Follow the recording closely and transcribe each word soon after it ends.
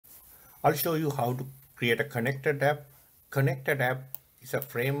I'll show you how to create a connected app. Connected app is a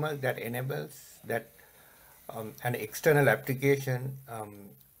framework that enables an external application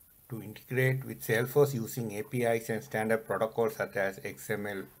to integrate with Salesforce using APIs and standard protocols such as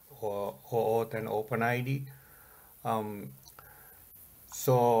XML or OAuth and OpenID. Um,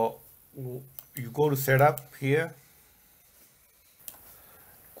 you go to setup here,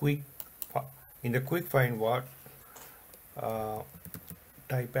 quick in the quick find what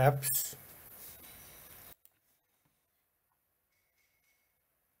type apps.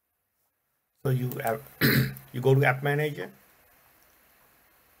 So you have you go to app manager.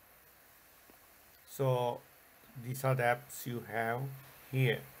 So these are the apps you have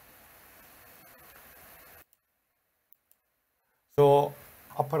here. So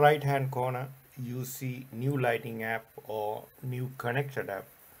upper right hand corner you see new lighting app or new connected app.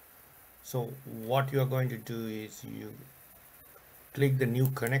 So what you are going to do is you click the new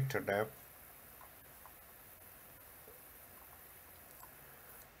connected app.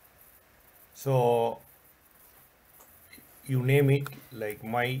 So you name it like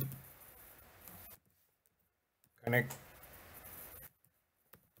my connect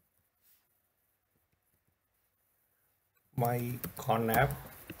my con app.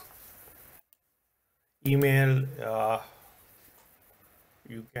 Email,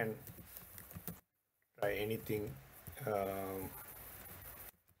 you can try anything. um,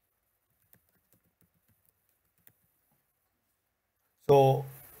 so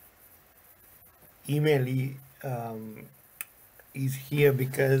email is here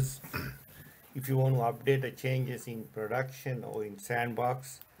because if you want to update the changes in production or in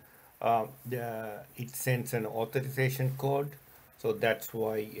sandbox, it sends an authorization code. So that's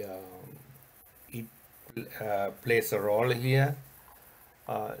why it plays a role here.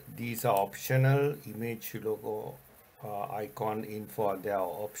 These are optional. Image, logo, icon, info, they are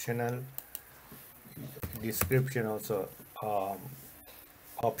optional. Description also um,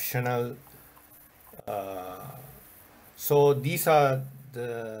 optional. So these are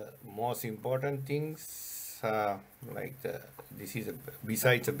the most important things. This is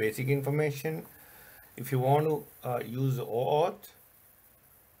besides the basic information. If you want to use OAuth,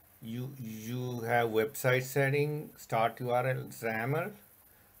 you have website setting, start URL, XAML,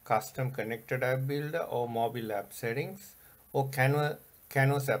 custom connected app builder, or mobile app settings, or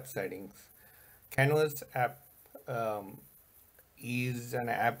Canvas app settings. Canvas app um, is an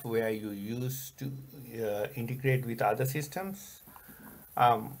app where you use to integrate with other systems.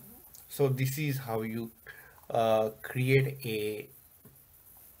 Um, so this is how you create a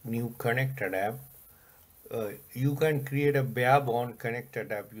new connected app. You can create a bare bone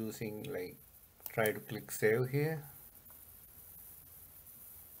connected app using like, try to click save here.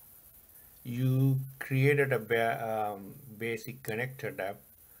 You created a basic connected app.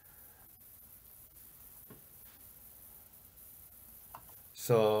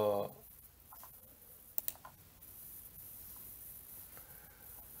 So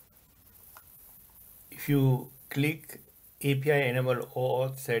if you click API enable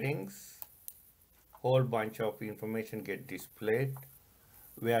OAuth settings, whole bunch of information get displayed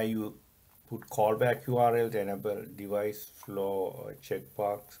where you put callback URLs, enable device flow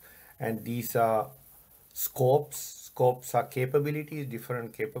checkbox, and these are scopes. Scopes are capabilities,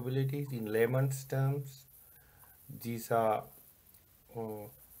 different capabilities in layman's terms. These are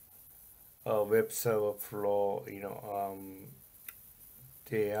uh, web server flow,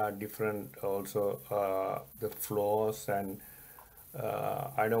 they are different also, the flows, and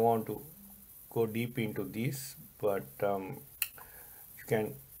I don't want to go deep into this, but you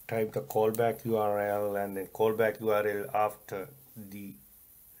can type the callback URL and then callback URL after the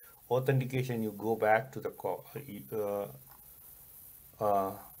authentication. You go back to the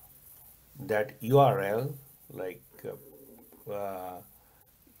uh, that URL, like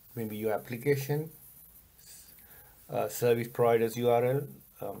maybe your application service provider's URL.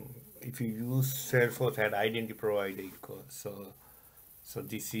 If you use Salesforce had identity provider equals. So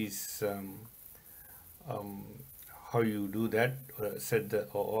this is how you do that. Set the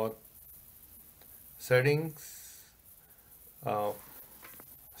auth settings. Uh,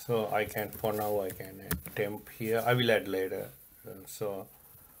 so I can, for now, I can add temp here. I will add later.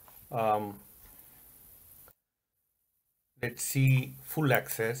 Um, let's see full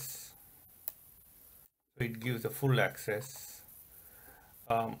access. So it gives the full access.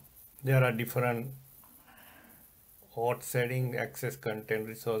 There are different auth setting, access content,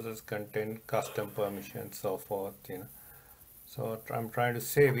 resources content, custom permissions, so forth. So I'm trying to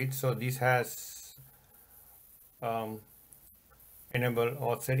save it. So this has enable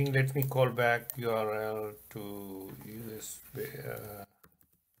auth setting. Let me call back URL to USB.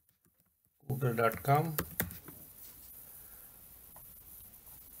 google.com.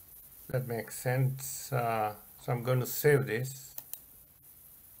 That makes sense. So I'm going to save this.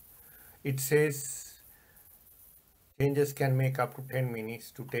 It says changes can make up to 10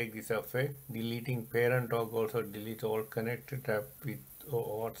 minutes to take this effect. Deleting parent dog also delete all connected app with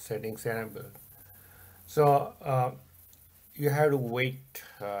or settings enabled. So you have to wait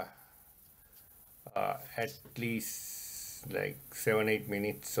at least like 7-8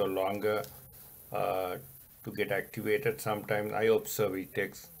 minutes or longer uh, to get activated. Sometimes I observe it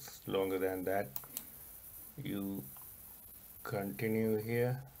takes longer than that. You continue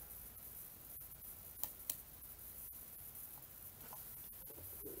here.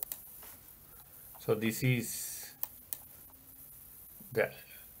 So this is the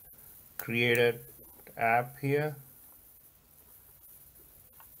created app here.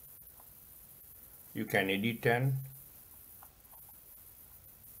 You can edit and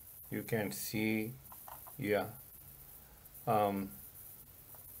you can see, yeah.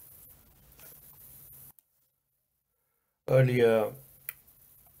 Earlier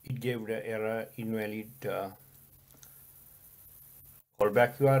it gave the error invalid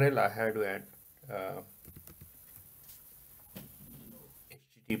callback URL. I had to add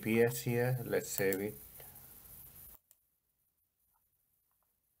HTTPS here. Let's save it.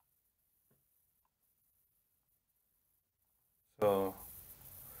 So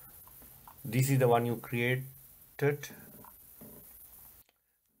this is the one you created.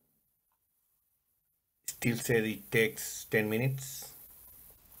 Still says it takes 10 minutes,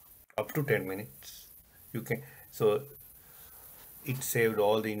 up to 10 minutes. You can, so it saved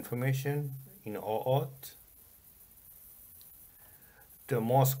all the information in OAuth. The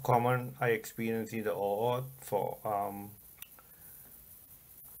most common I experience is the OAuth for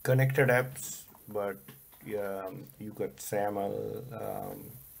connected apps, but you got SAML,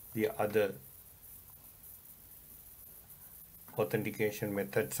 the other authentication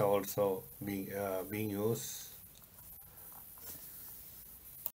methods are also being used.